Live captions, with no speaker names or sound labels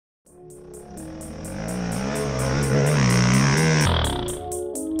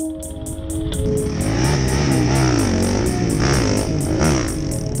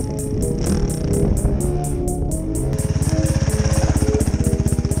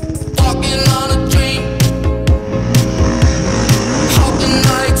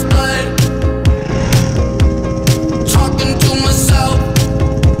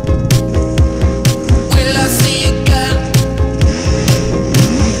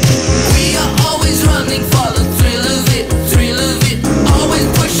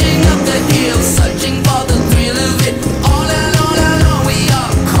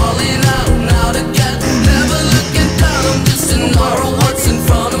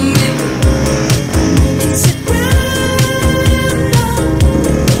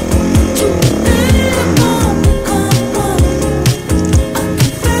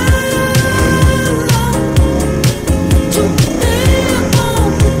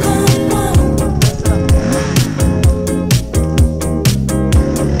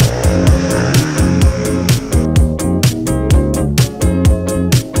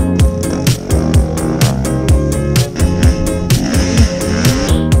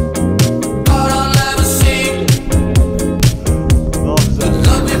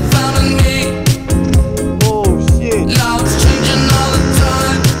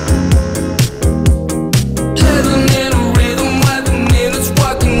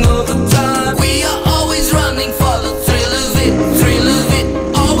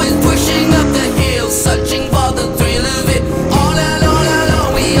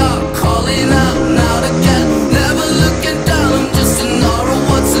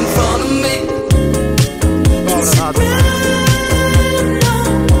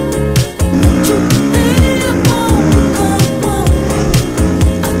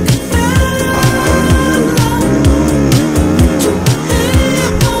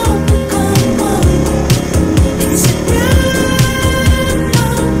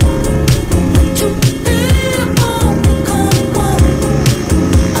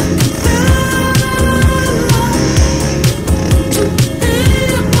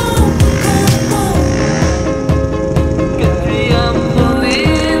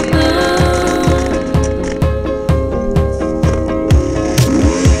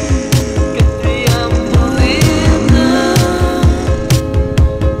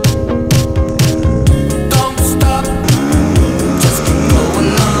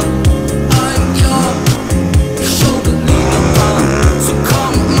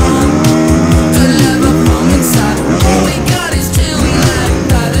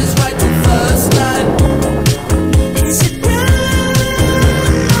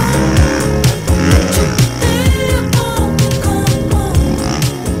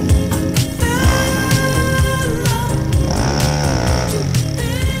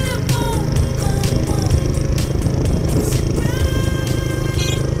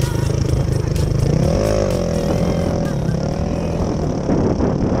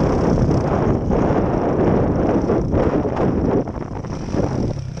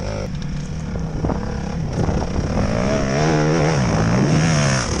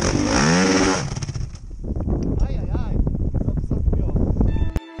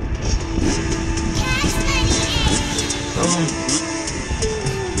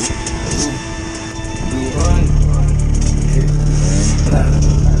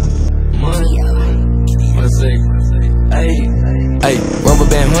Ayy, rubber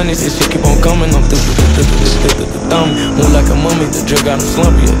band honeys, this shit keep on coming. I'm the thumb. Move like a mummy, the drug got him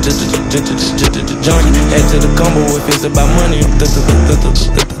slumpy. Junkie, add to the combo if it's about money. I'm the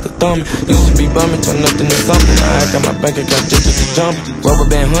thumb. Used to be bumming, turn nothing to something. I got my bank account jumping. Rubber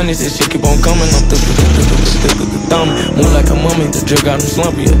band honeys, this shit keep on coming. I'm the thumb. Move like a mummy, the drug got him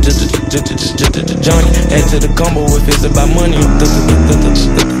slumpy. Junkie, add to the combo if it's about money. I'm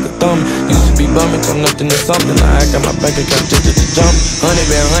the thumb. Used to be bumming, turn nothing to something. I got my bank account jumping.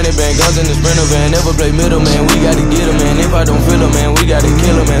 100 band, guns in the Sprinter van. Never play middleman, we gotta get 'em, man. If I don't feel 'em, man, we gotta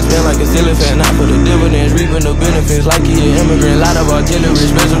kill 'em, man. Spend like a ceiling fan, not for the dividends. Reaping the benefits like he an immigrant. Lot of artillery,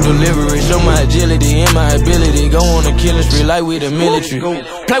 special delivery. Show my agility and my ability. Go on a killing spree like we the military.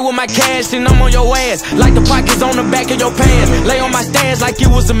 Play with my cash and I'm on your ass. Like the pockets on the back of your pants. Lay on my stands like it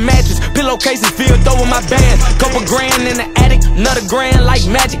was a mattress. Pillowcases filled over my bands. Couple grand in the attic, another grand like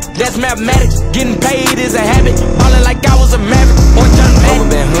magic. That's mathematics. Getting paid is a habit. Ballin' like I was a maverick or John Madden. Rubber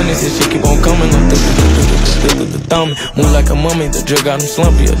band honeys, this shit keep on coming. I'm the thumb. Move like a mummy, the drug got him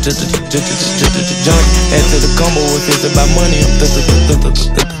slumpy. Junkie, add to the combo if it's about money. I'm the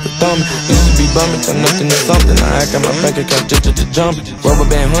thumb. Used to be bumming, turn nothing to something. I got my bank account jumping. Rubber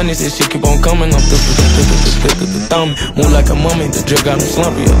band honeys, this shit keep on coming. I'm the thumb. Move like a mummy, the drug got him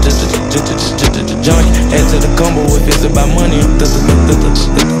slumpy. Junkie, add to the combo if it's about money. I'm the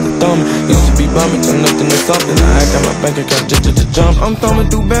thumb. Used to be bumming, turn nothing to something. I got my bank account jumping. I'm thumbing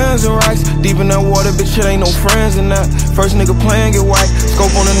through bands and racks. Deep in that water, bitch, shit ain't no friends in that. First nigga playing get white.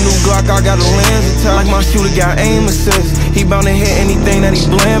 Scope on a new Glock, I got a lens attached. Like my shooter got aim assist. He bound to hit anything that he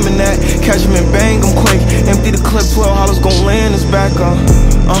blamin' at. Catch him and bang him quick. Empty the clip, 12 hollows gon' land his back on.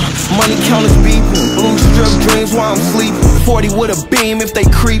 Money counters beeping. Blue strip dreams while I'm sleeping. 40 with a beam if they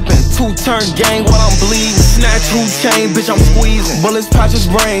creepin'. Two-turn gang while I'm bleeding. Snatch who chain, bitch, I'm squeezing. Bullets patch his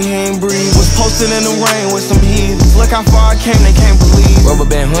brain, he ain't breathe. Was posted in the rain with some heathens. Look how far I came, they can't believe. Rubber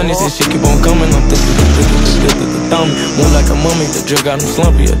band honeys, this shit keep on coming. I'm the thumb. Move like a mummy, the drug got him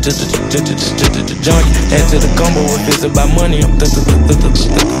slumpy. Junkie, add to the combo if it's about money. I'm the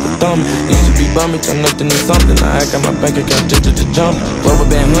thumb. Used to be bumming, turn nothing to something. I got my bank account jumping. Rubber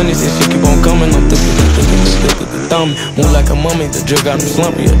band honeys, this shit keep on coming. I'm the thumb. Move like a mummy, the drug got him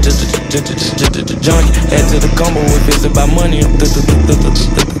slumpy. Junkie, add to the combo if it's about money. I'm the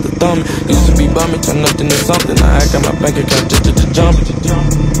thumb. Used to be bumming, turn nothing to something. I got my bank account jumping.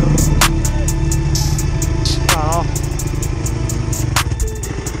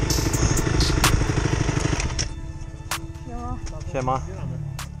 Siema.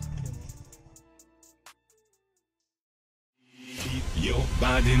 Your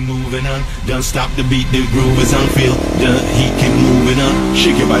body moving on, don't stop the beat, the groove is on, feel the heat, keep moving on.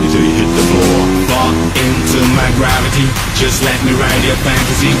 Shake your body till you hit the floor. Fall into my gravity, just let me ride your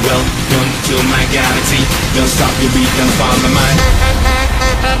fantasy. Welcome to my galaxy, don't stop the beat, don't follow mine.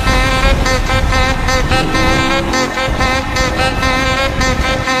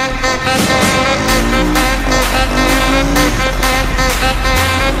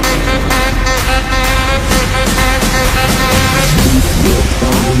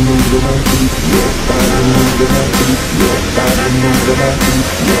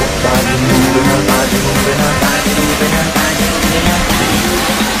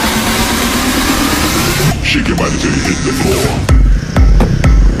 Shake your body till you hit the floor.